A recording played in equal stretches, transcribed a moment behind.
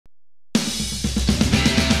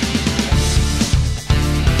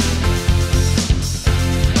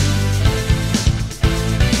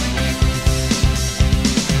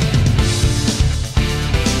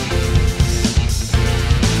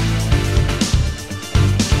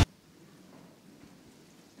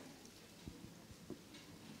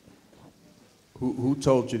Who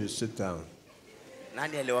told you to sit down?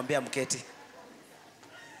 Nani aliwaambia mketi?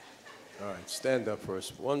 All right, stand up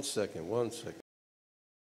first. 1 second, 1 second.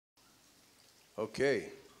 Okay.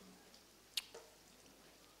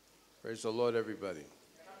 Praise the Lord, everybody.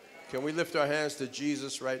 Can we lift our hands to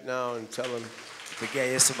Jesus right now and tell him, Pigia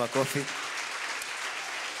Yesu makofi.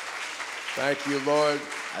 thank you, Lord.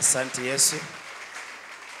 Asante Yesu.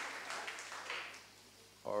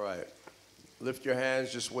 All right. Lift your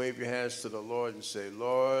hands, just wave your hands to the Lord and say,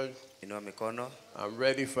 Lord, Inua mikono. I'm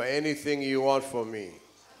ready for anything you want from me.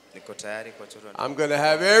 Niko tayari kwa chochote. I'm going to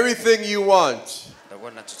have everything you want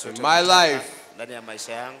in my life. Ndani ya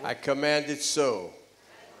maisha yangu. I command it so.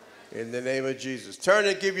 In the name of Jesus. Turn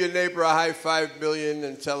and give your neighbor a high 5 million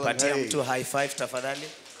and tell him, Patia hey. mtu high five tafadhali.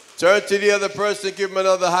 Turn to the other person, give him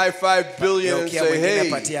another high 5 billion and say, hey.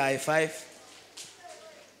 Patia high five.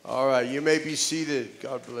 All right, you may be seated.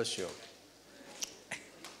 God bless you.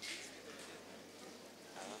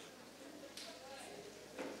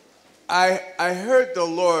 I heard the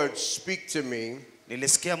Lord speak to me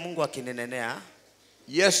Nilisikia Mungu akinenenea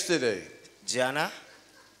yesterday. jana.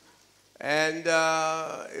 And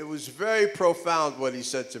it was very profound what he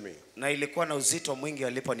said to me. Na ilikuwa na uzito mwingi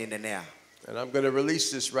aliponinenea. And I'm going to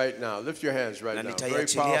release this right now. Lift your hands right now. Very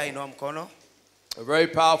powerful. Inua mkono. A very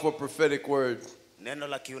powerful prophetic word. Neno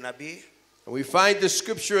la kiunabii. And we find the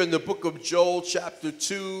scripture in the book of Joel chapter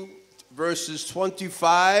 2 verses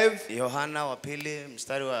 25. Yohana wa pili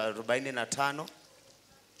mstari wa 45.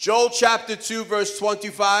 Joel chapter 2 verse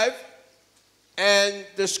 25. And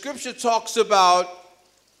the scripture talks about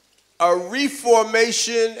a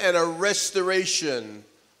reformation and a restoration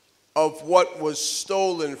of what was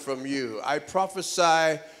stolen from you. I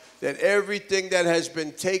prophesy that everything that has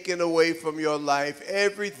been taken away from your life,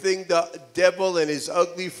 everything the devil and his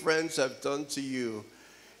ugly friends have done to you,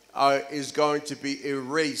 is going to be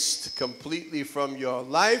erased completely from your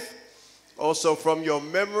life, also from your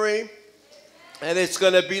memory, and it's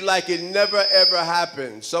going to be like it never ever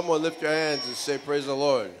happened. Someone lift your hands and say, praise the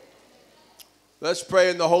Lord. Let's pray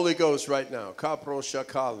in the Holy Ghost right now.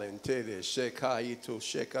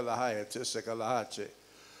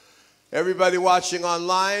 Everybody watching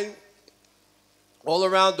online, all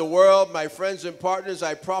around the world, my friends and partners,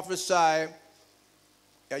 I prophesy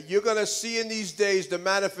that you're going to see in these days the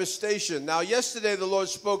manifestation. Now, yesterday the Lord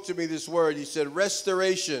spoke to me this word. He said,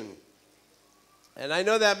 restoration. And I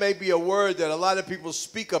know that may be a word that a lot of people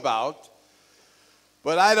speak about,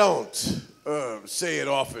 but I don't say it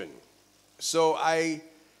often. So I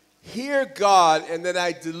hear God, and then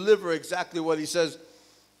I deliver exactly what he says.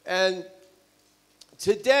 And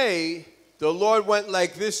today, the Lord went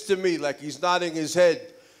like this to me, like he's nodding his head.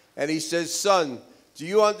 And he says, son, do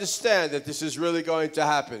you understand that this is really going to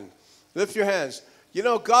happen? Lift your hands. You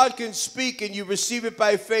know, God can speak and you receive it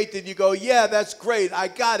by faith and you go, yeah, that's great, I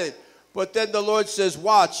got it. But then the Lord says,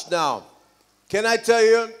 watch now. Can I tell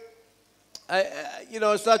you, you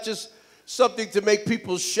know, it's not just something to make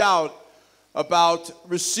people shout about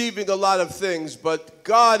receiving a lot of things, but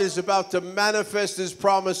God is about to manifest his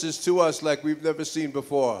promises to us like we've never seen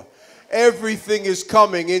before. Everything is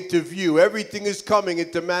coming into view. Everything is coming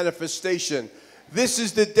into manifestation. This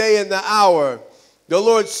is the day and the hour, the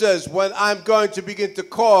Lord says, when I'm going to begin to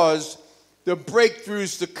cause the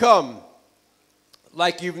breakthroughs to come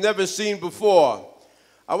like you've never seen before.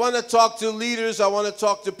 I want to talk to leaders. I want to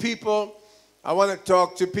talk to people. I want to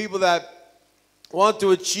talk to people that want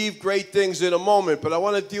to achieve great things in a moment, but I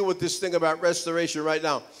want to deal with this thing about restoration right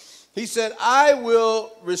now. He said, I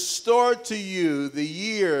will restore to you the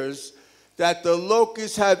years that the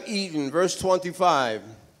locusts have eaten. Verse 25.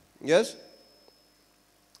 Yes?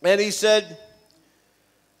 And he said,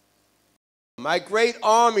 my great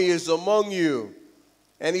army is among you.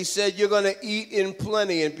 And he said, you're going to eat in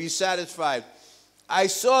plenty and be satisfied. I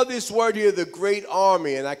saw this word here, the great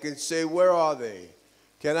army, and I can say, where are they?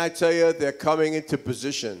 Can I tell you, they're coming into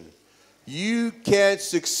position. You can't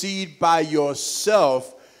succeed by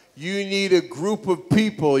yourself. You need a group of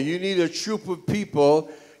people. You need a troop of people.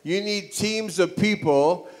 You need teams of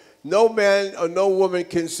people. No man or no woman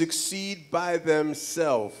can succeed by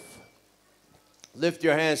themselves. Lift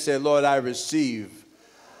your hand and say, Lord, I receive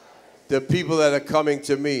the people that are coming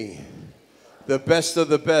to me, the best of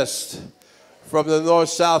the best, from the north,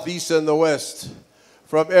 south, east, and the west.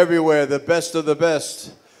 From everywhere, the best of the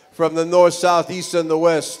best. From the north, south, east, and the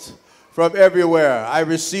west. From everywhere, I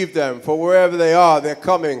receive them. For wherever they are, they're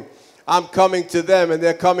coming. I'm coming to them, and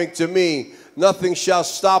they're coming to me. Nothing shall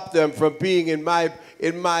stop them from being in my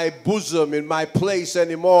bosom, in my place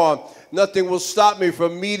anymore. Nothing will stop me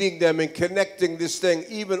from meeting them and connecting this thing,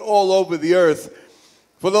 even all over the earth.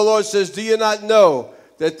 For the Lord says, do you not know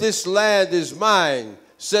that this land is mine,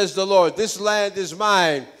 says the Lord. This land is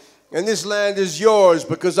mine, and this land is yours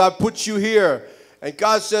because I put you here. And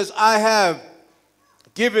God says, I have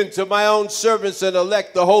given to my own servants and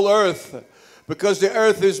elect the whole earth, because the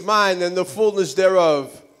earth is mine and the fullness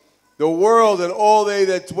thereof. The world and all they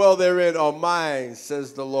that dwell therein are mine,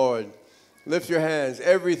 says the Lord. Lift your hands.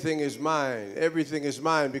 Everything is mine. Everything is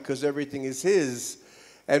mine because everything is his.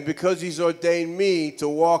 And because he's ordained me to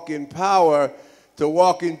walk in power, to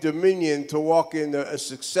walk in dominion, to walk in a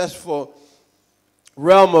successful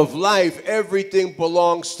realm of life, everything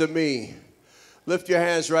belongs to me. Lift your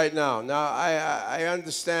hands right now. Now, I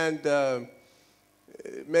understand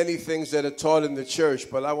many things that are taught in the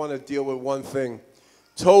church, but I want to deal with one thing.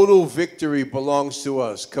 Total victory belongs to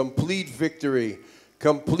us. Complete victory,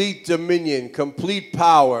 complete dominion, complete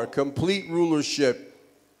power, complete rulership,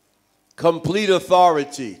 complete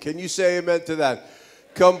authority. Can you say amen to that?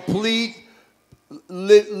 Complete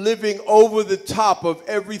living over the top of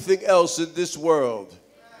everything else in this world.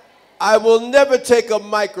 I will never take a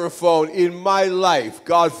microphone in my life,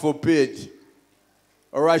 God forbid,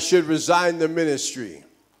 or I should resign the ministry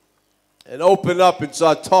and open up and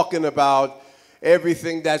start talking about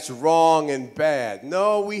everything that's wrong and bad.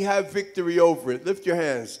 No, we have victory over it. Lift your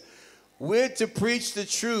hands. We're to preach the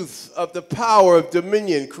truth of the power of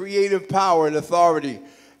dominion, creative power and authority.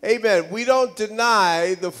 Amen. We don't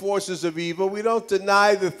deny the forces of evil. We don't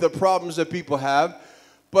deny the problems that people have.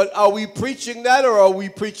 But are we preaching that, or are we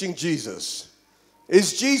preaching Jesus?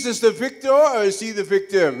 Is Jesus the victor, or is he the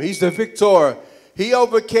victim? He's the victor. He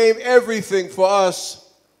overcame everything for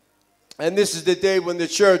us. And this is the day when the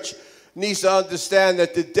church needs to understand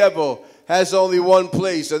that the devil has only one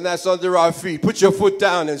place, and that's under our feet. Put your foot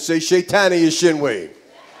down and say, Shaitani Sendwave.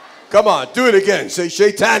 Come on, do it again. Say,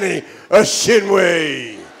 Shaitani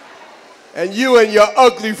Sendwave. And you and your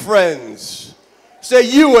ugly friends. Say,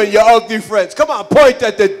 you and your ugly friends. Come on, point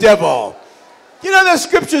at the devil. You know, the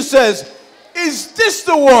scripture says, is this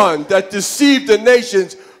the one that deceived the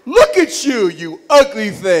nations? Look at you, you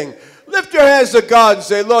ugly thing. Lift your hands to God and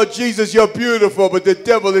say, Lord Jesus, you're beautiful, but the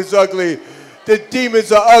devil is ugly. The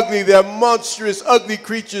demons are ugly. They're monstrous, ugly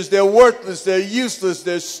creatures. They're worthless. They're useless.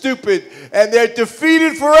 They're stupid. And they're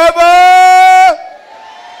defeated forever.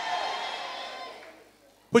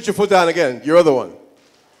 Put your foot down again. Your other one.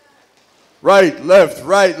 Right, left,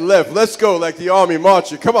 right, left. Let's go like the army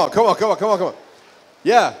marching. Come on, come on, come on, come on, come on.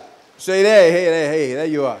 Yeah. Say, hey, hey, hey, hey. There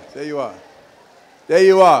you are. There you are. There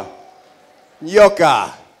you are.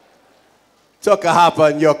 Nyoka. Toka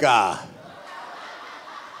hapa nyoka.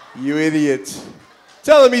 You idiot.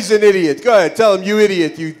 Tell him he's an idiot. Go ahead. Tell him, you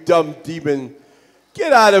idiot, you dumb demon.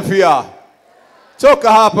 Get out of here. Toka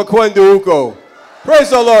hapa kwenda huko. Praise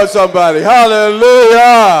the Lord, somebody.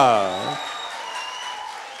 Hallelujah.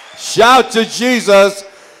 Shout to Jesus.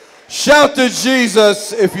 Shout to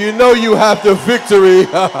Jesus if you know you have the victory.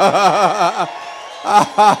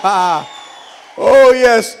 Oh,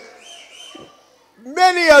 yes.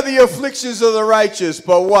 Many are the afflictions of the righteous,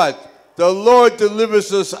 but what? The Lord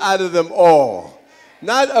delivers us out of them all.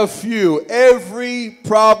 Not a few. Every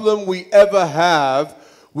problem we ever have,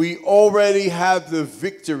 we already have the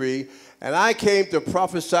victory. And I came to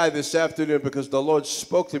prophesy this afternoon because the Lord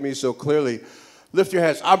spoke to me so clearly. Lift your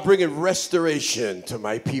hands. I'm bringing restoration to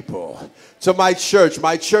my people, to my church.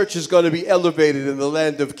 My church is going to be elevated in the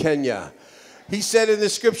land of Kenya. He said in the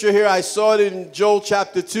scripture here, I saw it in Joel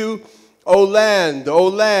chapter 2, O land, O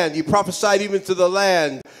land. He prophesied even to the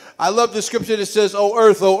land. I love the scripture that says, O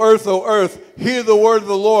earth, O earth, O earth, hear the word of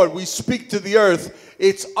the Lord. We speak to the earth.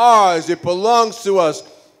 It's ours. It belongs to us.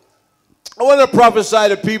 I want to prophesy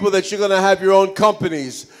to people that you're going to have your own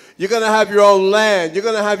companies. You're going to have your own land. You're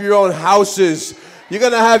going to have your own houses. You're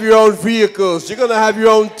going to have your own vehicles. You're going to have your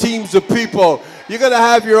own teams of people. You're going to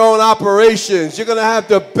have your own operations. You're going to have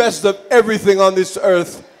the best of everything on this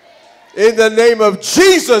earth. In the name of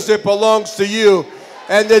Jesus, it belongs to you.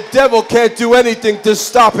 And the devil can't do anything to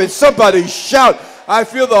stop it. Somebody shout. I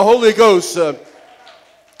feel the Holy Ghost.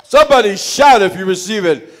 Somebody shout if you receive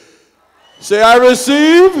it. Say, I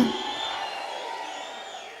receive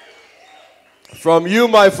from you,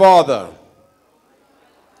 my Father.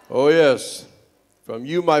 Oh, yes. From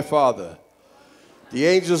you, my Father. The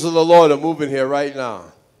angels of the Lord are moving here right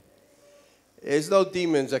now. There's no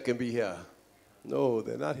demons that can be here. No,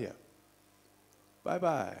 they're not here.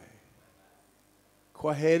 Bye-bye.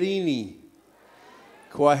 Kwaherini.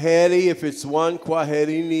 Kwaheri if it's one,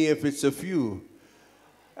 kwaherini if it's a few.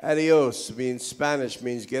 Adios means Spanish,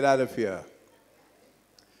 means get out of here.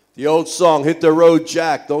 The old song, hit the road,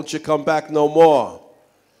 Jack, don't you come back no more.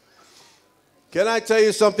 Can I tell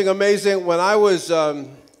you something amazing? When I was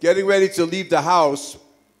getting ready to leave the house,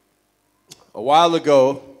 a while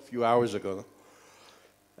ago, a few hours ago,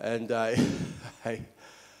 and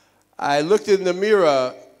I looked in the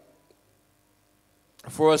mirror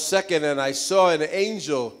for a second, and I saw an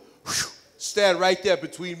angel stand right there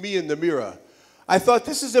between me and the mirror. I thought,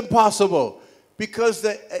 this is impossible, because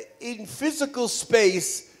in physical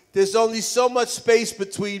space, there's only so much space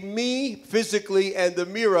between me physically and the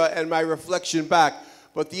mirror and my reflection back.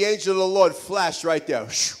 But the angel of the Lord flashed right there.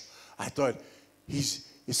 I thought,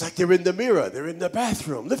 it's like they're in the mirror. They're in the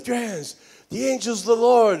bathroom. Lift your hands. The angels of the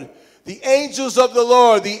Lord. The angels of the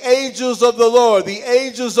Lord. The angels of the Lord. The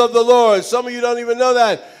angels of the Lord. Some of you don't even know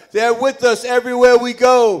that. They're with us everywhere we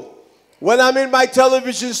go. When I'm in my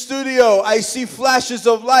television studio, I see flashes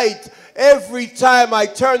of light. Every time I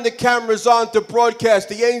turn the cameras on to broadcast,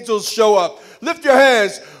 the angels show up. Lift your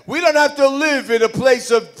hands. We don't have to live in a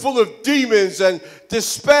place full of demons and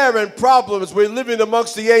despair and problems. We're living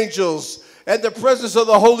amongst the angels, and the presence of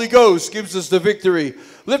the Holy Ghost gives us the victory.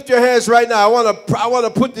 Lift your hands right now. I want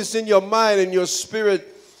to put this in your mind and your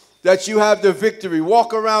spirit that you have the victory.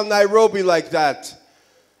 Walk around Nairobi like that.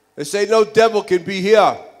 They say no devil can be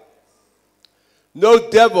here. No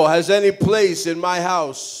devil has any place in my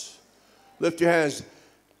house. Lift your hands.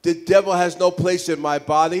 The devil has no place in my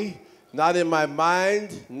body, not in my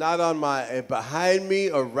mind, not behind me,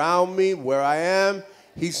 around me, where I am.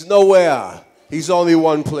 He's nowhere. He's only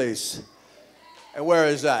one place. And where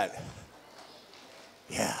is that?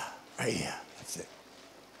 Yeah, right here. That's it.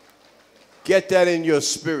 Get that in your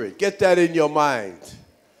spirit. Get that in your mind.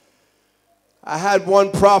 I had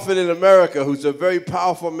one prophet in America who's a very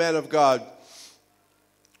powerful man of God.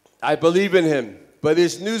 I believe in him. But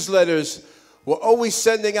his newsletters were always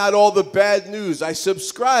sending out all the bad news. I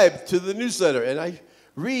subscribed to the newsletter, and I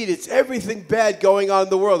read, it's everything bad going on in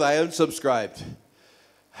the world. I unsubscribed.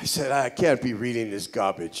 I said, I can't be reading this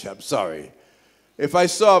garbage. I'm sorry. If I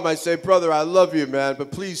saw him, I'd say, brother, I love you, man,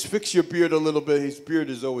 but please fix your beard a little bit. His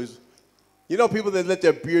beard is always, you know, people that let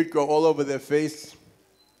their beard grow all over their face?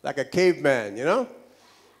 Like a caveman, you know?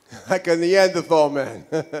 Like a Neanderthal man.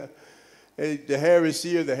 The hair is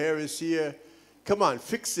here, the hair is here. Come on,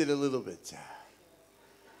 fix it a little bit.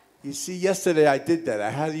 You see, yesterday I did that.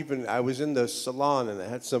 I was in the salon and I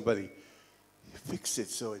had somebody fix it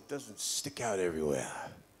so it doesn't stick out everywhere.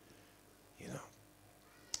 You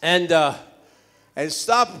know. And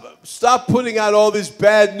stop putting out all this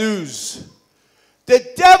bad news. The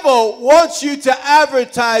devil wants you to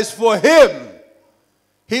advertise for him.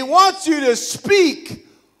 He wants you to speak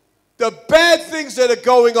the bad things that are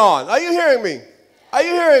going on. Are you hearing me? Are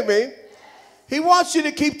you hearing me? He wants you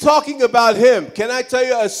to keep talking about him. Can I tell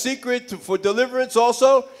you a secret for deliverance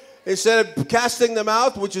also? Instead of casting them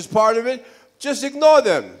out, which is part of it, just ignore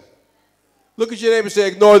them. Look at your neighbor and say,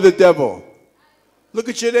 ignore the devil. Look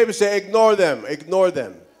at your neighbor and say, ignore them. Ignore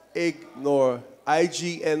them. Ignore.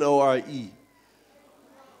 I-G-N-O-R-E.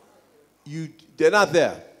 They're not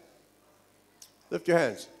there. Lift your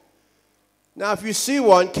hands. Now, if you see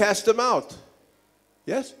one, cast them out.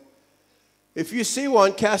 Yes? If you see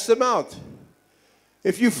one, cast them out.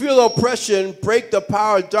 If you feel oppression, break the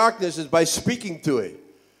power of darkness by speaking to it.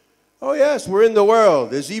 Oh, yes, we're in the world.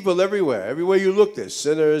 There's evil everywhere. Everywhere you look, there's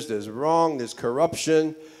sinners, there's wrong, there's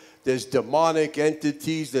corruption, there's demonic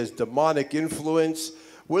entities, there's demonic influence.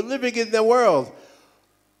 We're living in the world.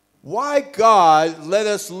 Why God let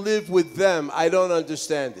us live with them, I don't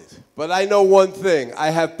understand it. But I know one thing. I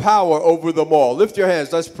have power over them all. Lift your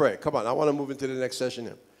hands. Let's pray. Come on. I want to move into the next session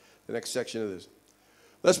here. The next section of this.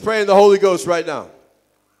 Let's pray in the Holy Ghost right now.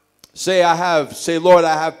 Say, Lord,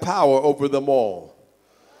 I have power over them all.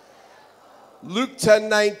 Luke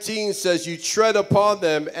 10:19 says, you tread upon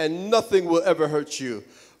them and nothing will ever hurt you.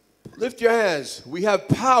 Lift your hands. We have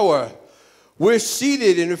power. We're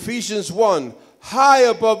seated in Ephesians 1, high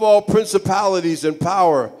above all principalities and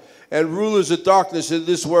power and rulers of darkness in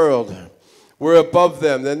this world. We're above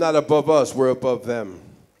them. They're not above us. We're above them.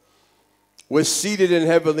 We're seated in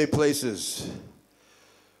heavenly places.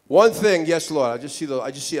 One thing, yes, Lord,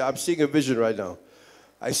 I'm seeing a vision right now.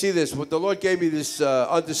 I see this. What the Lord gave me this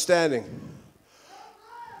understanding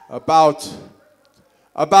about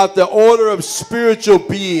the order of spiritual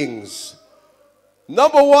beings.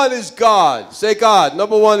 Number one is God. Say God.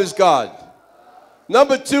 Number one is God.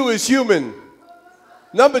 Number two is human.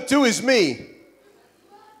 Number two is me.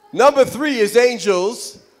 Number three is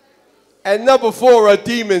angels. And number four are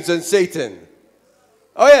demons and Satan.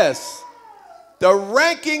 Oh, yes. The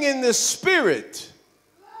ranking in the spirit.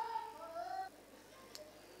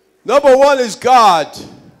 Number one is God.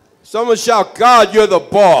 Someone shout, God, you're the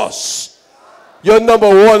boss. You're number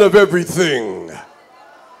one of everything.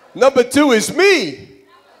 Number two is me.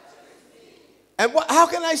 And how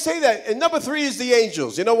can I say that? And number 3 is the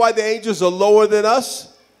angels. You know why the angels are lower than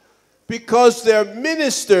us? Because they're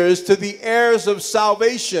ministers to the heirs of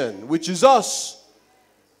salvation, which is us.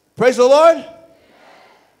 Praise the Lord.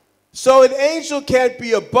 So an angel can't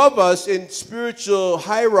be above us in spiritual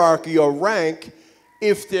hierarchy or rank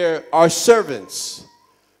if they're our servants.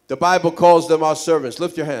 The Bible calls them our servants.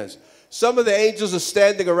 Lift your hands. Some of the angels are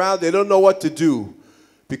standing around. They don't know what to do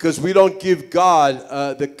because we don't give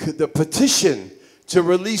God the petition to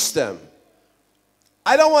release them.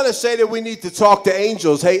 I don't want to say that we need to talk to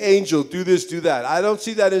angels. Hey, angel, do this, do that. I don't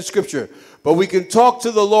see that in Scripture. But we can talk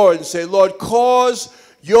to the Lord and say, Lord, cause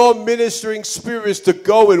your ministering spirits to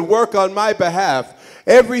go and work on my behalf.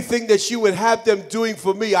 Everything that you would have them doing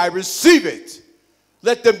for me, I receive it.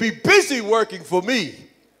 Let them be busy working for me.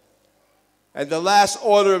 And the last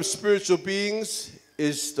order of spiritual beings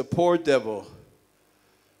is the poor devil.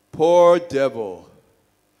 Poor devil.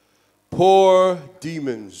 Poor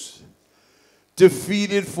demons.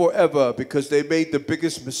 Defeated forever because they made the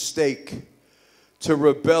biggest mistake to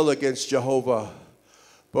rebel against Jehovah.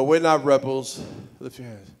 But we're not rebels. Lift your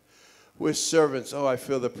hands. We're servants. Oh, I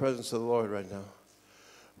feel the presence of the Lord right now.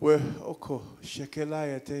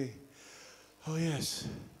 Oh yes.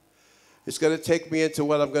 It's going to take me into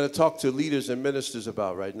what I'm going to talk to leaders and ministers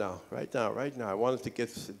about right now. Right now. I wanted to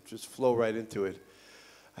just flow right into it.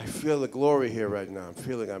 I feel the glory here right now.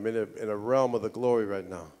 I'm in a realm of the glory right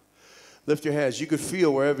now. Lift your hands. You could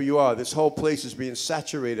feel wherever you are. This whole place is being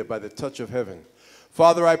saturated by the touch of heaven.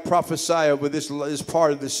 Father, I prophesy over this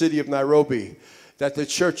part of the city of Nairobi that the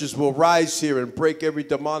churches will rise here and break every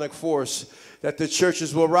demonic force, that the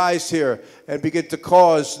churches will rise here and begin to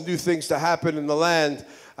cause new things to happen in the land.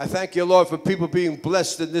 I thank you, Lord, for people being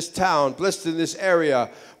blessed in this town, blessed in this area,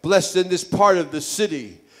 blessed in this part of the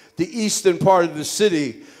city, the eastern part of the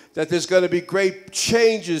city, that there's going to be great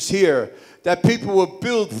changes here, that people will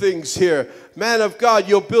build things here. Man of God,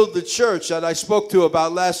 you'll build the church that I spoke to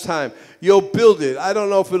about last time. You'll build it. I don't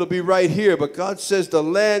know if it'll be right here, but God says the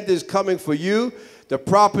land is coming for you. The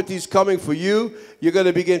property's coming for you. You're going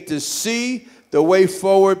to begin to see the way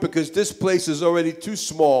forward because this place is already too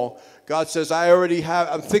small. God says,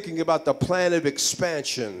 I'm thinking about the plan of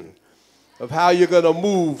expansion, of how you're going to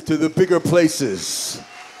move to the bigger places.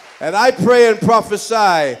 And I pray and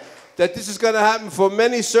prophesy that this is going to happen for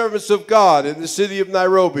many servants of God in the city of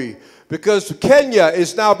Nairobi, because Kenya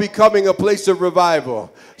is now becoming a place of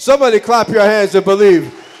revival. Somebody clap your hands and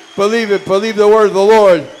believe. Believe it. Believe the word of the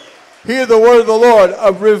Lord. Hear the word of the Lord.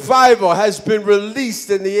 A revival has been released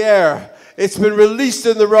in the air. It's been released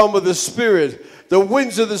in the realm of the Spirit. The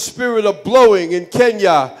winds of the Spirit are blowing in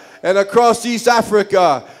Kenya and across East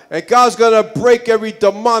Africa. And God's going to break every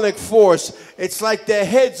demonic force. It's like their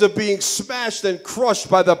heads are being smashed and crushed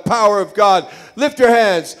by the power of God. Lift your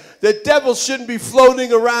hands. The devil shouldn't be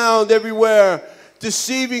floating around everywhere,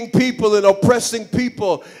 deceiving people and oppressing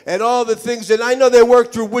people and all the things. And I know they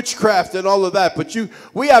work through witchcraft and all of that, but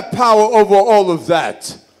we have power over all of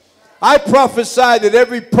that. I prophesy that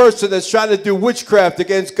every person that's trying to do witchcraft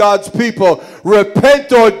against God's people,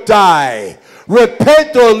 repent or die.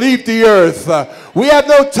 Repent or leave the earth. We have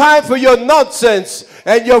no time for your nonsense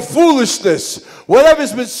and your foolishness.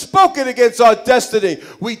 Whatever's been spoken against our destiny,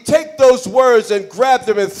 we take those words and grab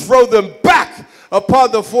them and throw them back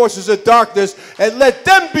upon the forces of darkness and let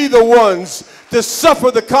them be the ones to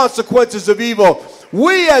suffer the consequences of evil.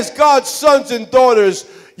 We as God's sons and daughters,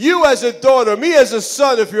 you as a daughter, me as a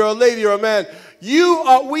son, if you're a lady or a man,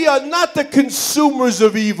 we are not the consumers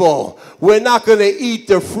of evil. We're not going to eat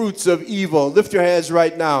the fruits of evil. Lift your hands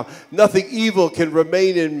right now. Nothing evil can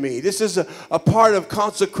remain in me. This is a part of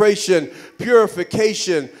consecration,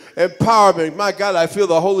 purification, empowerment. My God, I feel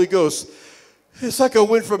the Holy Ghost. It's like a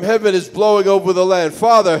wind from heaven is blowing over the land.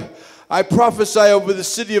 Father, I prophesy over the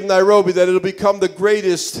city of Nairobi that it'll become the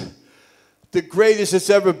greatest it's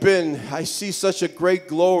ever been. I see such a great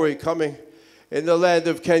glory coming in the land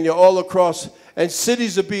of Kenya all across. And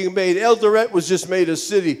cities are being made. Eldoret was just made a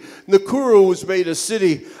city. Nakuru was made a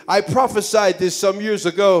city. I prophesied this some years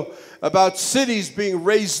ago about cities being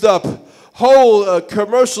raised up. Whole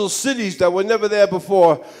commercial cities that were never there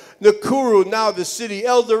before. Nakuru, now the city.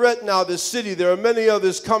 Eldoret, now the city. There are many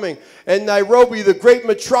others coming. And Nairobi, the great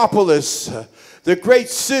metropolis. The great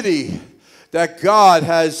city that God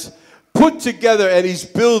has put together and He's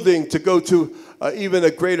building to go to even a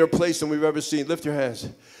greater place than we've ever seen. Lift your hands.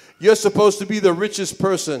 You're supposed to be the richest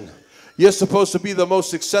person. You're supposed to be the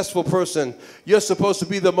most successful person. You're supposed to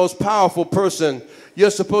be the most powerful person.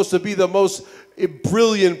 You're supposed to be the most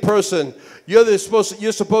brilliant person. You're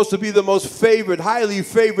supposed to be the most favored, highly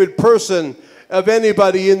favored person of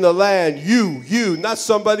anybody in the land. You, not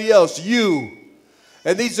somebody else, you.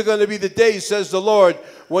 And these are going to be the days, says the Lord,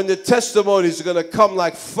 when the testimonies are going to come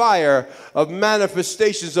like fire of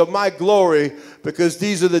manifestations of my glory, because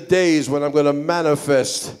these are the days when I'm going to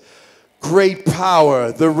manifest great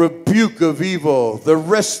power, the rebuke of evil, the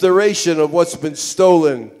restoration of what's been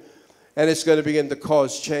stolen. And it's going to begin to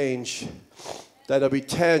cause change that'll be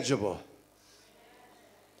tangible.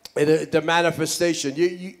 And the manifestation.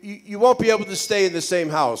 You won't be able to stay in the same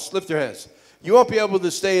house. Lift your hands. You won't be able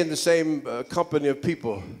to stay in the same company of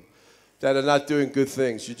people that are not doing good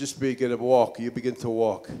things. You just begin to walk. You begin to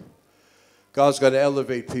walk. God's going to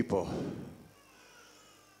elevate people.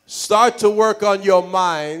 Start to work on your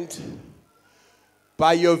mind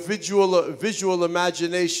by your visual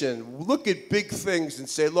imagination. Look at big things and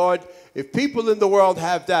say, Lord, if people in the world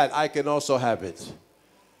have that, I can also have it.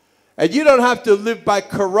 And you don't have to live by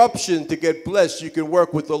corruption to get blessed. You can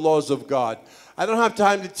work with the laws of God. I don't have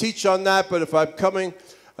time to teach on that, but if I'm coming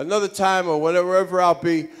another time or wherever I'll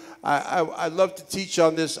be, I'd love to teach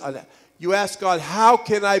on this. You ask God, how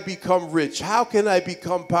can I become rich? How can I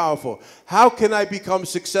become powerful? How can I become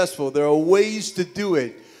successful? There are ways to do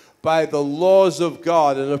it by the laws of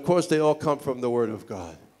God. And of course, they all come from the Word of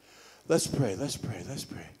God. Let's pray, let's pray, let's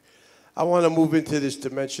pray. I want to move into this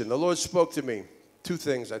dimension. The Lord spoke to me. Two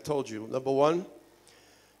things I told you. Number one,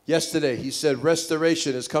 yesterday he said,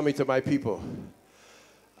 restoration is coming to my people.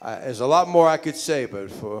 There's a lot more I could say,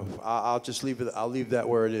 but I'll just leave it. I'll leave that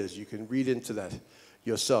where it is. You can read into that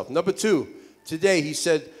yourself. Number two, today he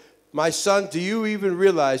said, my son, do you even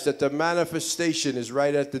realize that the manifestation is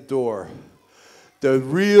right at the door? The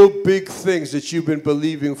real big things that you've been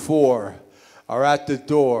believing for are at the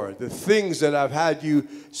door. The things that I've had you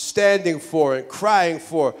standing for and crying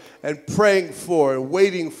for and praying for and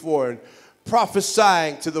waiting for and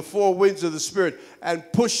prophesying to the four winds of the Spirit and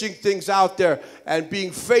pushing things out there and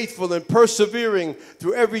being faithful and persevering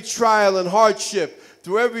through every trial and hardship,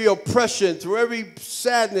 through every oppression, through every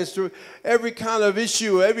sadness, through every kind of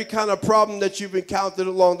issue, every kind of problem that you've encountered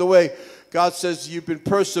along the way. God says you've been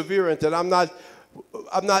perseverant, and I'm not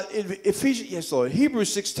Ephesians, yes, Lord.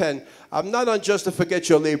 Hebrews 6:10, I'm not unjust to forget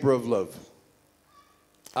your labor of love.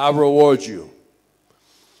 I reward you.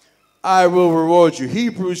 I will reward you.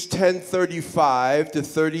 Hebrews 10:35 to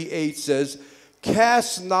 38 says,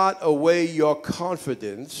 cast not away your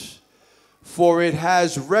confidence, for it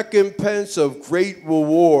has recompense of great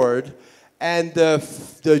reward, and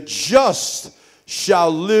the just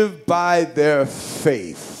shall live by their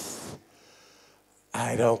faith.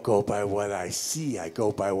 I don't go by what I see. I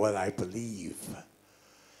go by what I believe.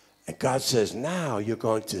 And God says, now you're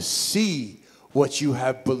going to see what you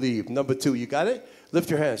have believed. Number two, you got it? Lift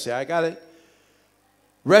your hand. Say, I got it.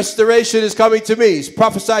 Restoration is coming to me.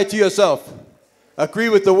 Prophesy to yourself. Agree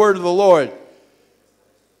with the word of the Lord.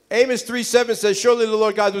 Amos 3:7 says, surely the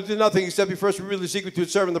Lord God will do nothing except he first reveal the secret to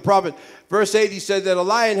his servant the prophet. Verse 8, he said that a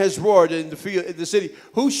lion has roared in the field, in the city.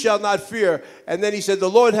 Who shall not fear? And then he said, the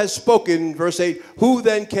Lord has spoken. Verse 8, who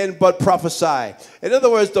then can but prophesy? In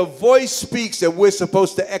other words, the voice speaks and we're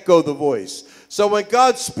supposed to echo the voice. So when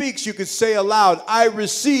God speaks, you can say aloud, I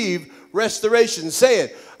receive restoration. Say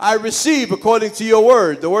it. I receive according to your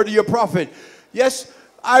word, the word of your prophet. Yes,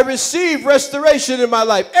 I receive restoration in my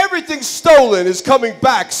life. Everything stolen is coming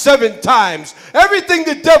back 7 times. Everything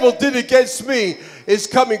the devil did against me is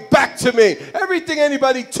coming back to me. Everything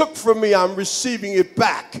anybody took from me, I'm receiving it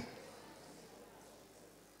back.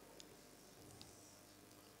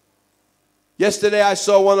 Yesterday I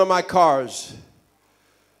saw one of my cars.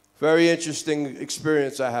 Very interesting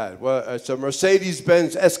experience I had. Well, it's a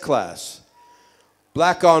Mercedes-Benz S-Class.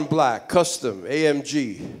 Black on black, custom,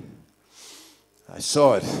 AMG. I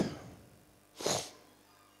saw it.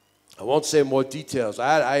 I won't say more details.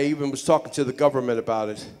 I even was talking to the government about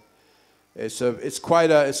it. It's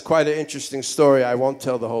quite an interesting story. I won't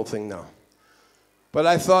tell the whole thing now. But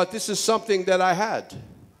I thought this is something that I had.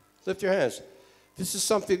 Lift your hands. This is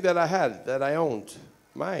something that I had, that I owned,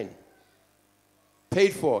 mine.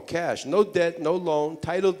 Paid for, cash, no debt, no loan,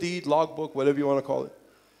 title deed, logbook, whatever you want to call it.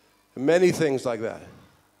 Many things like that.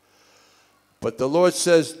 But the Lord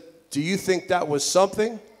says, do you think that was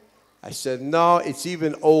something? I said, no, it's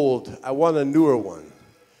even old. I want a newer one.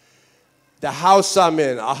 The house I'm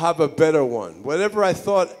in, I'll have a better one. Whatever I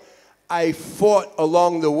thought I fought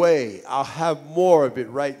along the way, I'll have more of it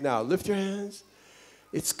right now. Lift your hands.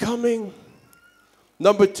 It's coming.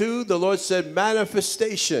 Number 2, the Lord said,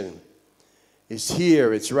 manifestation is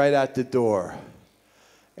here. It's right at the door.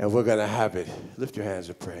 And we're going to have it. Lift your hands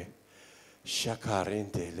and pray.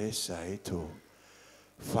 Shakarinte lesaitu.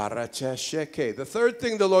 The third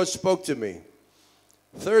thing the Lord spoke to me.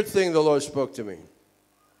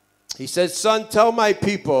 He said, son, tell my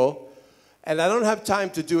people And I don't have time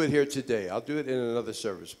to do it here today. I'll do it in another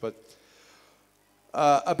service. But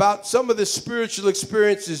about some of the spiritual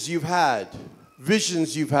experiences you've had,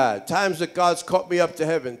 visions you've had, times that God's caught me up to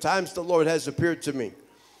heaven, times the Lord has appeared to me,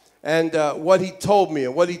 and what he told me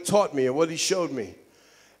and what he taught me and what he showed me.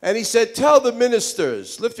 And he said, tell the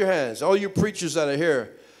ministers, lift your hands, all you preachers that are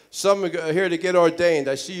here. Some are here to get ordained.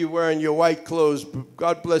 I see you wearing your white clothes.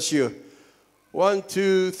 God bless you. 1,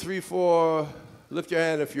 2, 3, 4. Lift your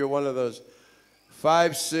hand if you're one of those.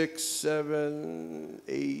 5, 6, 7,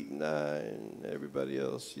 8, 9. Everybody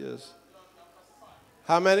else, yes.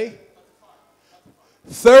 How many?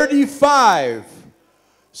 35.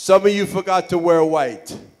 Some of you forgot to wear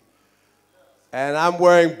white. And I'm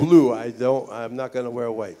wearing blue. I'm not going to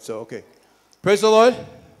wear white. So, okay. Praise the Lord.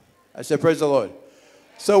 I said, praise the Lord.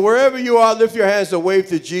 So wherever you are, lift your hands and wave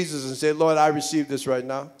to Jesus and say, Lord, I receive this right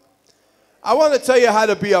now. I want to tell you how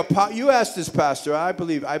to be you asked this, Pastor. I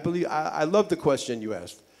love the question you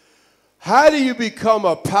asked. How do you become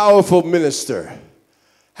a powerful minister?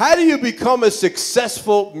 How do you become a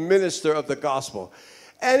successful minister of the gospel?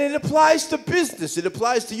 And it applies to business. It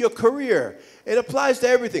applies to your career. It applies to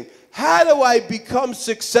everything. How do I become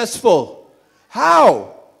successful?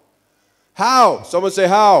 How? How? Someone say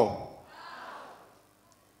how.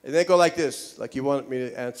 And then go like this, like you want me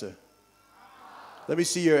to answer. Let me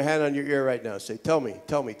see your hand on your ear right now. Say, tell me,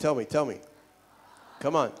 tell me, tell me, tell me.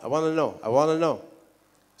 Come on, I want to know. I want to know.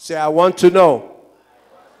 Say, I want to know.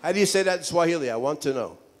 How do you say that in Swahili? I want to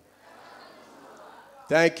know.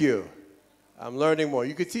 Thank you. I'm learning more.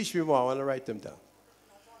 You could teach me more. I want to write them down.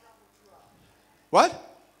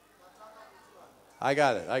 What? I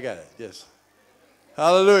got it. I got it. Yes.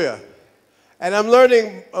 Hallelujah. And I'm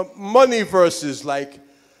learning money verses like,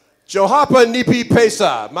 Johapa nipi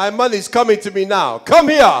pesa. My money's coming to me now. Come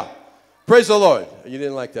here. Praise the Lord. You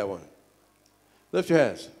didn't like that one. Lift your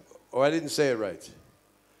hands. Oh, I didn't say it right.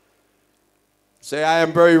 Say, I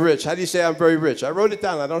am very rich. How do you say I'm very rich? I wrote it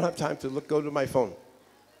down. I don't have time to go to my phone.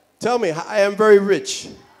 Tell me, I am very rich.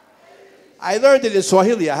 I learned it in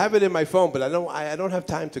Swahili. I have it in my phone, but I don't have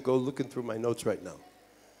time to go looking through my notes right now.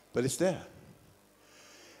 But it's there.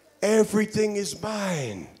 Everything is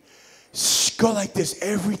mine. Go like this.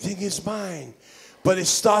 Everything is mine. But it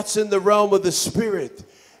starts in the realm of the Spirit.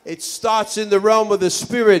 It starts in the realm of the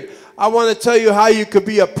Spirit. I want to tell you how you could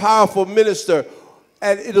be a powerful minister.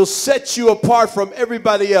 And it'll set you apart from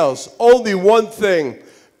everybody else. Only one thing.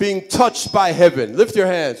 Being touched by heaven. Lift your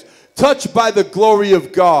hands. Touched by the glory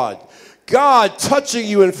of God. God touching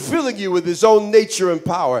you and filling you with his own nature and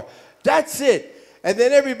power. That's it. And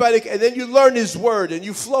then then you learn his word, and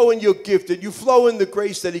you flow in your gift, and you flow in the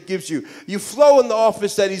grace that he gives you. You flow in the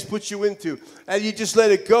office that he's put you into, and you just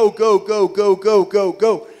let it go, go, go, go, go, go,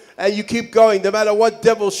 go. And you keep going no matter what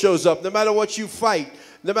devil shows up, no matter what you fight,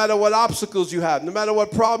 no matter what obstacles you have, no matter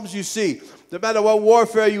what problems you see, no matter what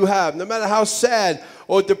warfare you have, no matter how sad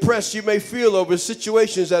or depressed you may feel over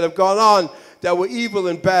situations that have gone on that were evil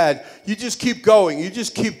and bad. You just keep going. You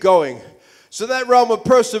just keep going. So that realm of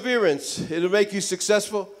perseverance, it'll make you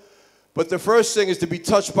successful. But the first thing is to be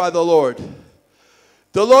touched by the Lord.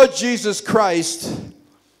 The Lord Jesus Christ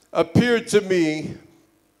appeared to me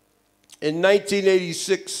in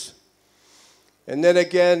 1986. And then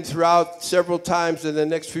again throughout several times in the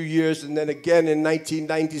next few years. And then again in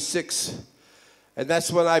 1996. And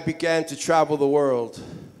that's when I began to travel the world.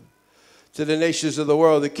 To the nations of the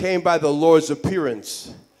world. It came by the Lord's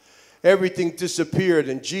appearance. Everything disappeared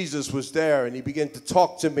and Jesus was there and he began to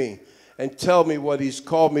talk to me and tell me what he's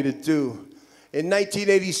called me to do. In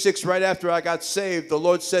 1986, right after I got saved, the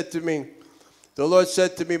Lord said to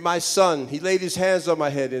me, my son, he laid his hands on my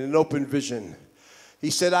head in an open vision. He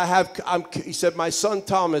said, he said, my son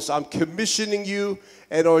Thomas, I'm commissioning you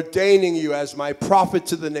and ordaining you as my prophet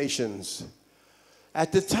to the nations.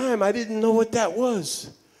 At the time, I didn't know what that was.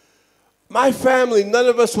 My family, none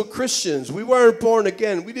of us were Christians. We weren't born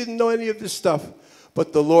again. We didn't know any of this stuff.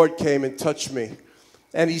 But the Lord came and touched me.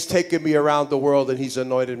 And he's taken me around the world and he's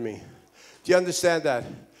anointed me. Do you understand that?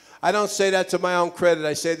 I don't say that to my own credit.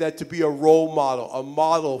 I say that to be a role model, a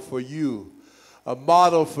model for you. A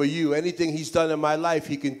model for you. Anything he's done in my life,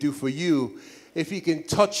 he can do for you. If he can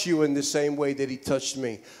touch you in the same way that he touched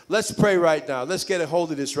me. Let's pray right now. Let's get a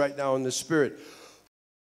hold of this right now in the Spirit.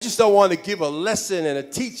 I just don't want to give a lesson and a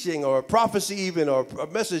teaching or a prophecy even or a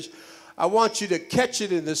message. I want you to catch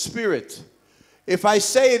it in the Spirit. If I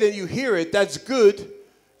say it and you hear it, that's good.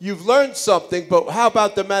 You've learned something, but how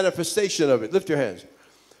about the manifestation of it? Lift your hands.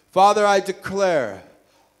 Father, I declare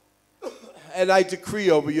and I decree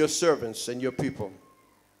over your servants and your people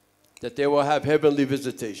that they will have heavenly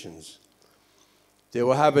visitations. They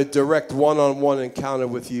will have a direct one-on-one encounter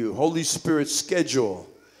with you. Holy Spirit, schedule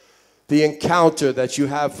the encounter that you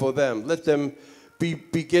have for them. Let them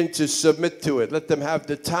begin to submit to it. Let them have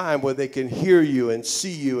the time where they can hear you and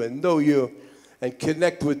see you and know you and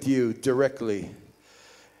connect with you directly.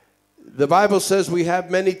 The Bible says we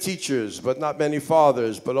have many teachers, but not many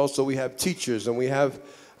fathers, but also we have teachers and we have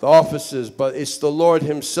the offices, but it's the Lord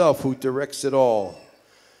himself who directs it all.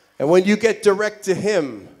 And when you get direct to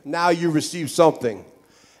him, now you receive something.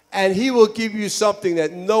 And he will give you something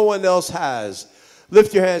that no one else has.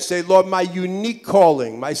 Lift your hand and say, Lord, my unique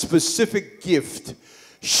calling, my specific gift,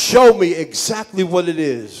 show me exactly what it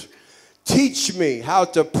is. Teach me how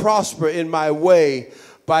to prosper in my way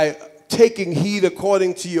by taking heed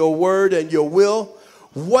according to your word and your will.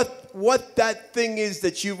 What that thing is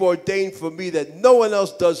that you've ordained for me that no one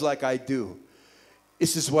else does like I do.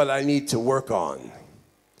 This is what I need to work on.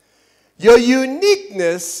 Your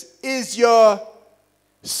uniqueness is your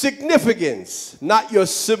significance, not your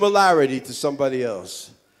similarity to somebody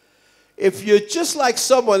else. If you're just like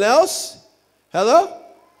someone else, hello?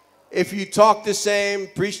 If you talk the same,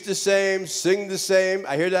 preach the same, sing the same,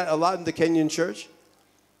 I hear that a lot in the Kenyan church.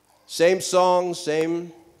 Same song,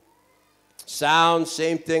 same sound,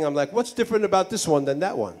 same thing. I'm like, what's different about this one than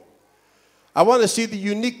that one? I want to see the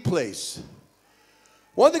unique place.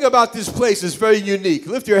 One thing about this place is very unique.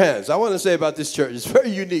 Lift your hands. I want to say about this church, it's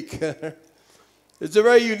very unique. It's a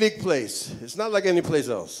very unique place. It's not like any place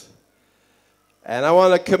else. And I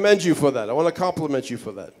want to commend you for that. I want to compliment you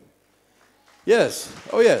for that. Yes.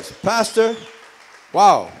 Oh, yes. Pastor.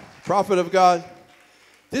 Wow. Prophet of God.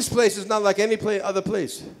 This place is not like any other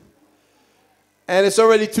place. And it's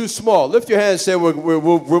already too small. Lift your hands and say,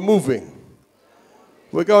 we're moving.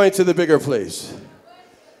 We're going to the bigger place.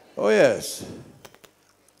 Oh, yes.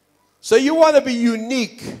 So you want to be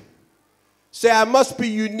unique. Say, I must be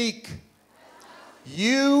unique.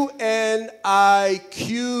 U-N-I-Q-U-E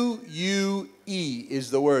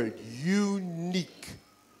is the word. Unique.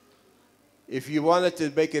 If you wanted to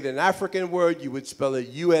make it an African word, you would spell it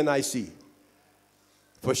U-N-I-C.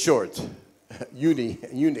 For short. Unique.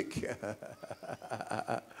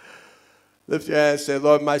 Lift your hand and say,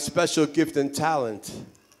 Lord, my special gift and talent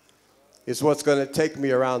is what's going to take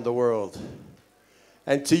me around the world.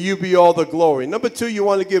 And to you be all the glory. Number two, you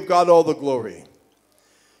want to give God all the glory.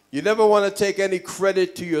 You never want to take any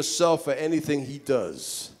credit to yourself for anything he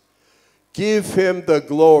does. Give him the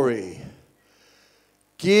glory.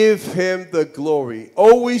 Give him the glory.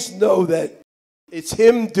 Always know that it's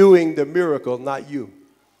him doing the miracle, not you.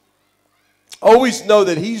 Always know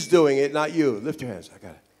that he's doing it, not you. Lift your hands. I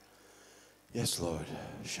got it. Yes, Lord.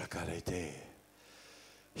 Shakarete.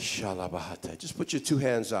 Shalabahata. Just put your two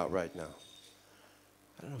hands out right now.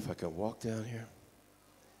 I don't know if I can walk down here.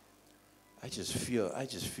 I just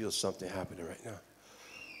feel something happening right now.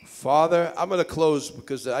 Father, I'm going to close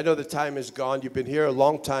because I know the time is gone. You've been here a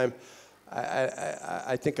long time.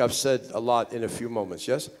 I think I've said a lot in a few moments,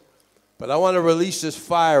 yes? But I want to release this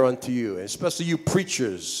fire unto you, especially you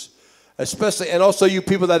preachers, and also you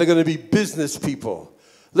people that are going to be business people.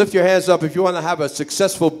 Lift your hands up if you want to have a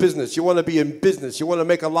successful business. You want to be in business. You want to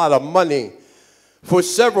make a lot of money for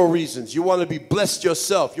several reasons. You want to be blessed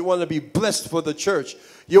yourself. You want to be blessed for the church.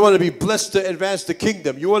 You want to be blessed to advance the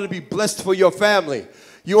kingdom. You want to be blessed for your family.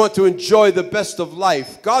 You want to enjoy the best of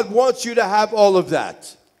life. God wants you to have all of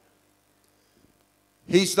that.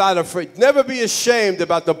 He's not afraid. Never be ashamed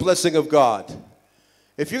about the blessing of God.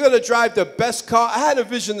 If you're going to drive the best car, I had a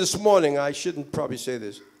vision this morning. I shouldn't probably say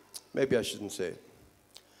this. Maybe I shouldn't say it.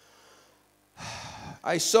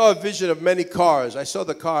 I saw a vision of many cars. I saw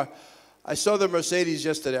the Mercedes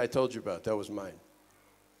yesterday I told you about. That was mine.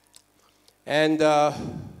 And I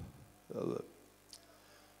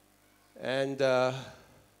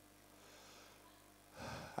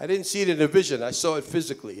didn't see it in a vision. I saw it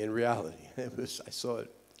physically, in reality. I saw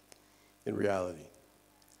it in reality.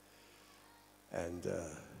 And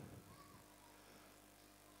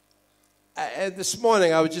this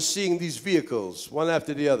morning I was just seeing these vehicles, one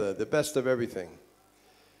after the other, the best of everything.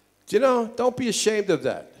 Do you know, don't be ashamed of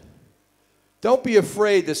that. Don't be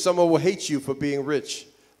afraid that someone will hate you for being rich.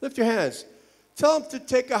 Lift your hands. Tell them to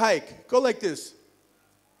take a hike. Go like this.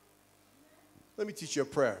 Let me teach you a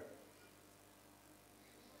prayer.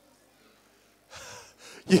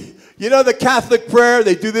 You know the Catholic prayer?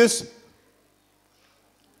 They do this.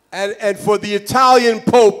 And for the Italian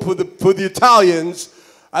Pope, for the Italians,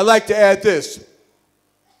 I like to add this.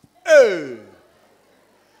 Oh.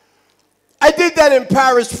 I did that in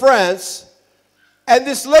Paris, France. And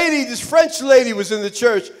this French lady was in the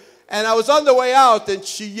church. And I was on the way out, and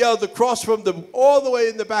she yelled across from all the way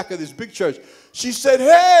in the back of this big church. She said,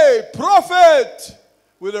 "Hey, prophet,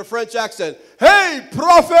 with a French accent. Hey,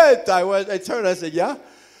 prophet! I turned, I said, yeah?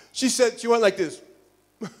 She went like this.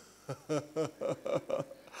 I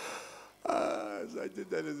did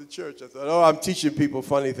that in the church. I thought, oh, I'm teaching people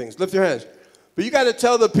funny things. Lift your hands. But you got to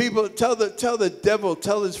tell the people, tell the devil,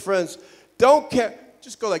 tell his friends, don't care.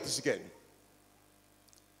 Just go like this again.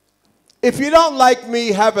 If you don't like me,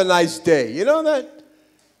 have a nice day. You know that?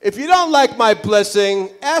 If you don't like my blessing,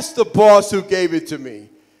 ask the boss who gave it to me.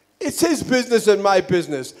 It's his business and my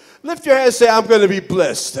business. Lift your hand and say, I'm going to be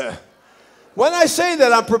blessed. When I say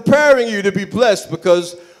that, I'm preparing you to be blessed,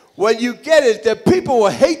 because when you get it, the people will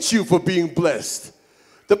hate you for being blessed.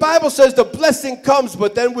 The Bible says the blessing comes,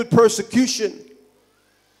 but then with persecution.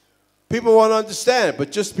 People won't understand,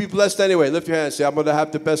 but just be blessed anyway. Lift your hand and say, I'm going to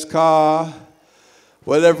have the best car,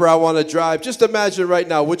 whatever I want to drive. Just imagine right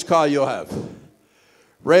now which car you'll have.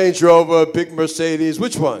 Range Rover, big Mercedes,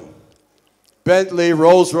 which one? Bentley,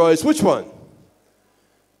 Rolls Royce, which one?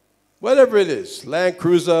 Whatever it is, Land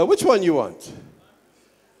Cruiser, which one you want?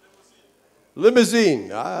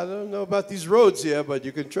 Limousine. I don't know about these roads here, but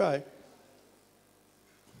you can try.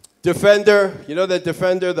 Defender, you know that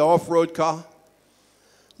Defender, the off-road car?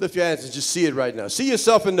 Lift your hands and just see it right now. See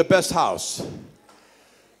yourself in the best house.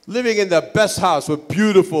 Living in the best house with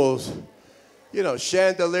beautiful,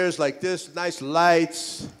 chandeliers like this, nice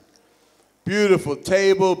lights, beautiful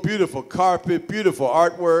table, beautiful carpet, beautiful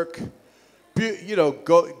artwork,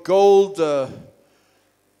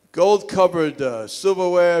 gold-covered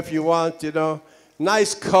silverware if you want,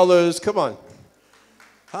 nice colors. Come on.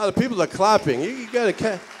 How the people are clapping. You got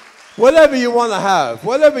to, whatever you want to have,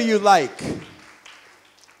 whatever you like.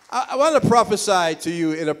 I want to prophesy to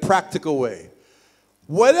you in a practical way.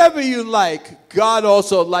 Whatever you like, God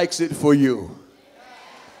also likes it for you.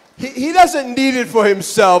 He doesn't need it for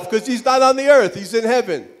himself because he's not on the earth. He's in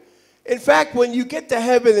heaven. In fact, when you get to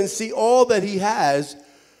heaven and see all that he has,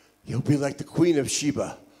 you'll be like the Queen of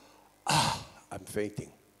Sheba. I'm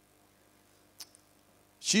fainting.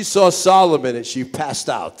 She saw Solomon and she passed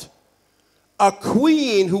out. A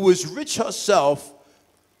queen who was rich herself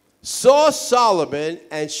saw Solomon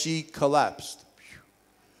and she collapsed.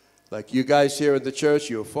 Like you guys here in the church,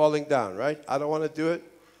 you're falling down, right? I don't want to do it.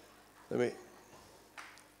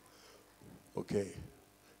 Okay.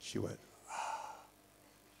 She went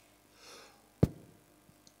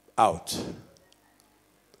out.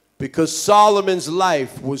 Because Solomon's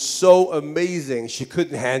life was so amazing, she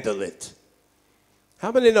couldn't handle it.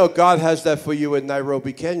 How many know God has that for you in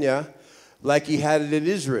Nairobi, Kenya, like he had it in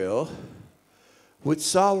Israel with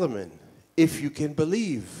Solomon? If you can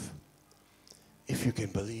believe. If you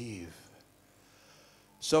can believe.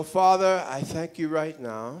 So, Father, I thank you right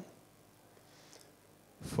now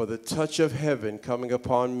for the touch of heaven coming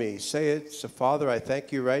upon me. Say it. So, Father, I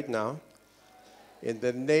thank you right now, in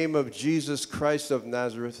the name of Jesus Christ of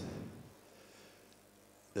Nazareth,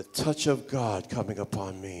 the touch of God coming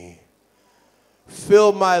upon me.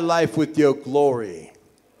 Fill my life with your glory.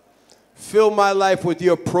 Fill my life with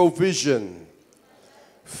your provision.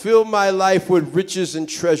 Fill my life with riches and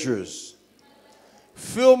treasures.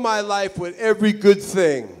 Fill my life with every good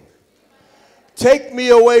thing. Take me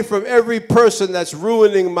away from every person that's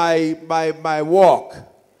ruining my walk.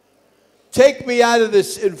 Take me out of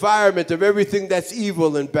this environment of everything that's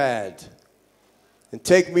evil and bad. And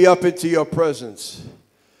take me up into your presence.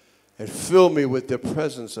 And fill me with the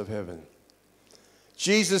presence of heaven.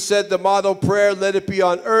 Jesus said the model prayer, let it be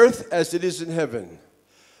on earth as it is in heaven.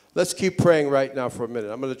 Let's keep praying right now for a minute.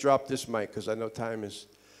 I'm going to drop this mic because I know time is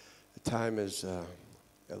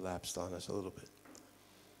elapsed on us a little bit.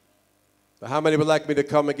 But how many would like me to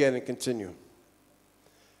come again and continue?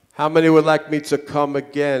 How many would like me to come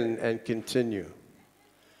again and continue?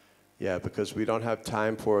 Yeah, because we don't have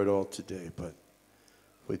time for it all today, but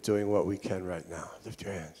we're doing what we can right now. Lift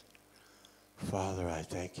your hands. Father, I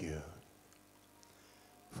thank you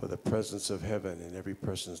for the presence of heaven in every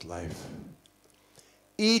person's life.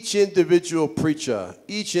 Each individual preacher,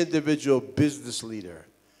 each individual business leader,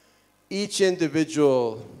 each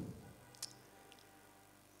individual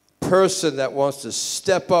person that wants to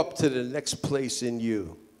step up to the next place in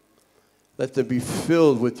you, let them be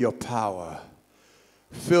filled with your power,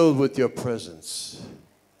 filled with your presence,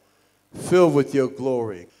 filled with your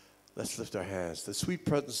glory. Let's lift our hands. The sweet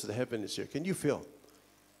presence of the heaven is here. Can you feel?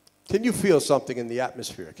 Can you feel something in the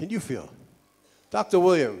atmosphere? Can you feel? Dr.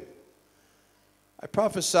 William, I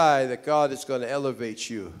prophesy that God is going to elevate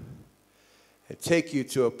you and take you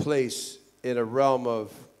to a place in a realm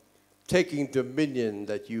of taking dominion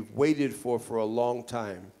that you've waited for a long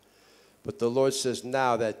time. But the Lord says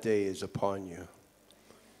now that day is upon you.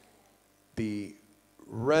 The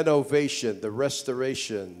renovation, the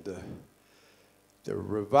restoration, the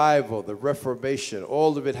revival, the reformation,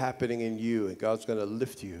 all of it happening in you. And God's going to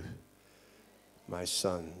lift you, my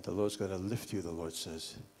son. The Lord's going to lift you, the Lord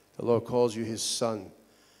says. The Lord calls you his son.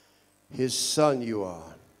 His son you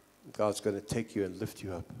are. God's going to take you and lift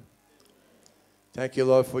you up. Thank you,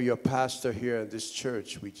 Lord, for your pastor here in this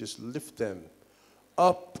church. We just lift them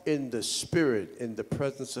up in the spirit, in the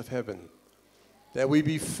presence of heaven, that we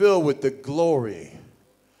be filled with the glory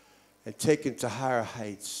and taken to higher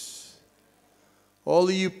heights. All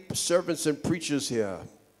of you servants and preachers here,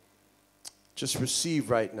 just receive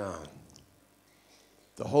right now.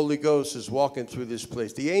 The Holy Ghost is walking through this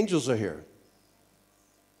place. The angels are here.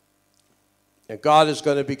 And God is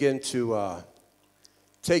going to begin to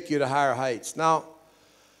take you to higher heights. Now,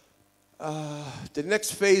 the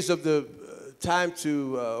next phase of the time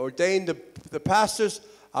to ordain the pastors,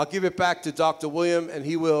 I'll give it back to Dr. William, and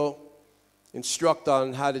he will instruct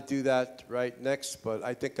on how to do that right next. But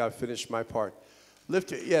I think I've finished my part.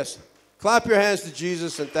 Lift it, yes. Clap your hands to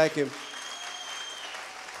Jesus and thank him.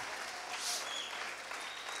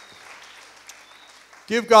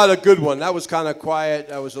 Give God a good one. That was kind of quiet.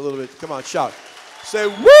 That was a little bit. Come on, shout. Say,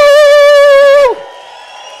 woo!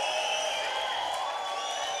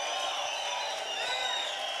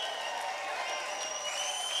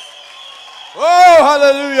 Oh,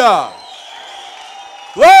 hallelujah.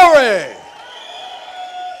 Glory.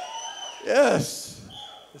 Yes.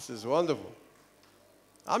 This is wonderful.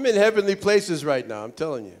 I'm in heavenly places right now, I'm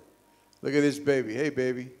telling you. Look at this baby. Hey,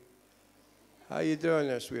 baby. How you doing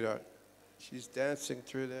there, sweetheart? She's dancing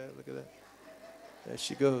through there. Look at that. There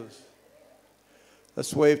she goes.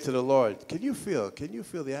 Let's wave to the Lord. Can you feel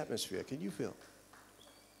the atmosphere? Can you feel?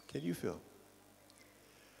 Can you feel?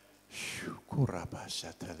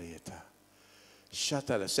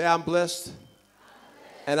 Say, I'm blessed.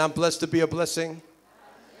 And I'm blessed to be a blessing.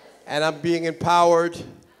 And I'm being empowered.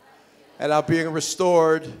 And I'm being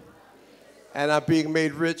restored. And I'm being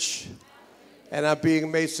made rich. And I'm being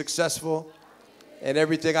made successful. And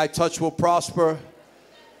everything I touch will prosper.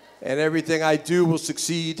 And everything I do will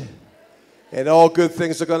succeed. And all good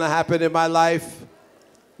things are going to happen in my life.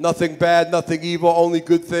 Nothing bad, nothing evil, only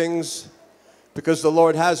good things. Because the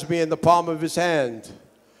Lord has me in the palm of his hand.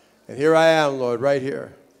 And here I am, Lord, right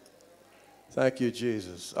here. Thank you,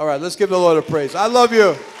 Jesus. All right, let's give the Lord a praise. I love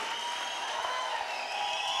you.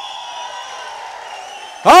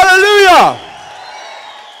 Hallelujah.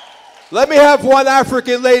 Let me have one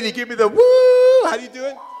African lady. Give me the woo. How do you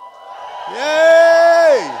doing?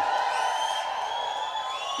 Yay.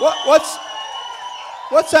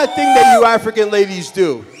 What's that thing that you African ladies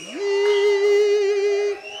do?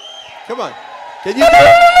 Come on. Can you do it?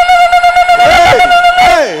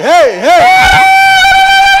 Hey, hey, hey.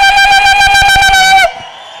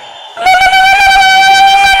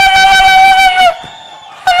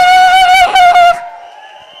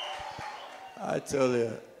 I tell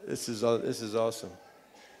you, this is awesome.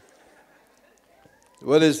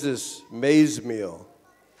 What is this? Maize meal.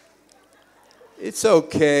 It's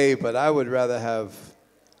okay, but I would rather have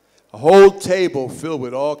a whole table filled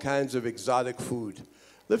with all kinds of exotic food.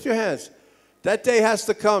 Lift your hands. That day has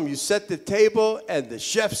to come. You set the table and the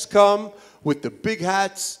chefs come with the big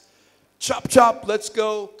hats. Chop, chop, let's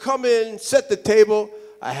go. Come in, set the table.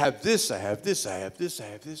 I have this, I have this, I have this, I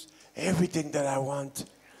have this. Everything that I want.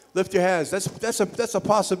 Lift your hands. That's a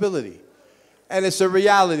possibility. And it's a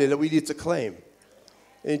reality that we need to claim.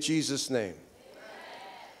 In Jesus' name.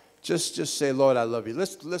 Just say, Lord, I love you.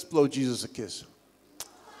 Let's blow Jesus a kiss.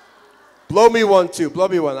 Blow me one, too. Blow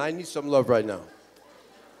me one. I need some love right now.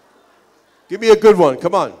 Give me a good one.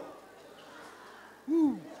 Come on.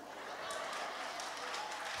 Woo.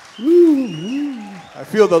 Woo. I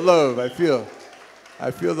feel the love. I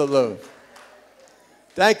feel the love.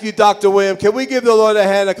 Thank you, Dr. William. Can we give the Lord a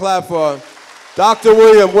hand, a clap for Dr.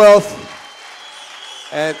 William Wealth?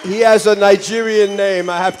 And he has a Nigerian name.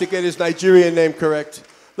 I have to get his Nigerian name correct.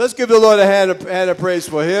 Let's give the Lord a hand of praise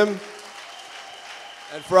for him.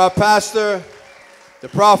 And for our pastor, the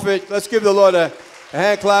prophet. Let's give the Lord a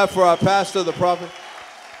hand clap for our pastor, the prophet.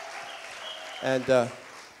 And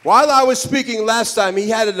while I was speaking last time, he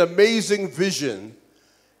had an amazing vision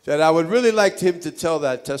that I would really like him to tell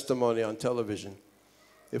that testimony on television.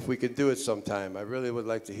 If we could do it sometime, I really would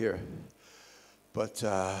like to hear. But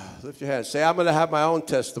lift your hands. Say, I'm going to have my own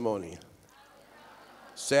testimony.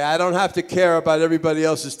 Say, I don't have to care about everybody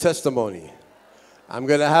else's testimony. I'm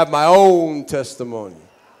going to have my own testimony.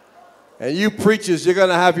 And you preachers, you're going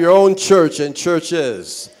to have your own church and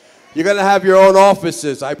churches. You're going to have your own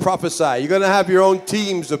offices, I prophesy. You're going to have your own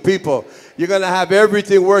teams of people. You're going to have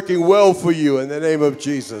everything working well for you in the name of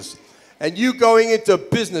Jesus. And you going into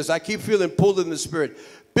business, I keep feeling pulled in the spirit.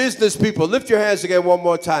 Business people, lift your hands again one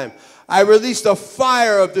more time. I release the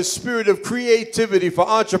fire of the spirit of creativity for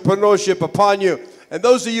entrepreneurship upon you. And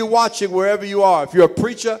those of you watching wherever you are, if you're a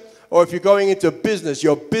preacher or if you're going into business,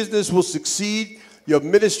 your business will succeed, your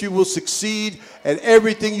ministry will succeed, and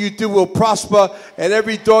everything you do will prosper, and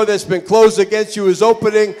every door that's been closed against you is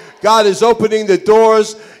opening. God is opening the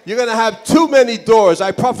doors. You're going to have too many doors.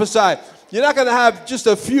 I prophesy. You're not going to have just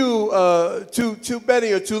a few, too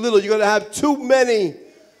many or too little. You're going to have too many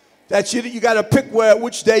that you got to pick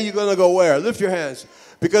which day you're going to go where. Lift your hands.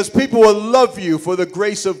 Because people will love you for the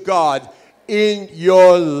grace of God in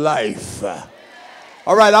your life.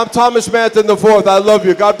 All right, I'm Thomas Manton IV. I love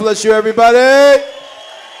you. God bless you, everybody.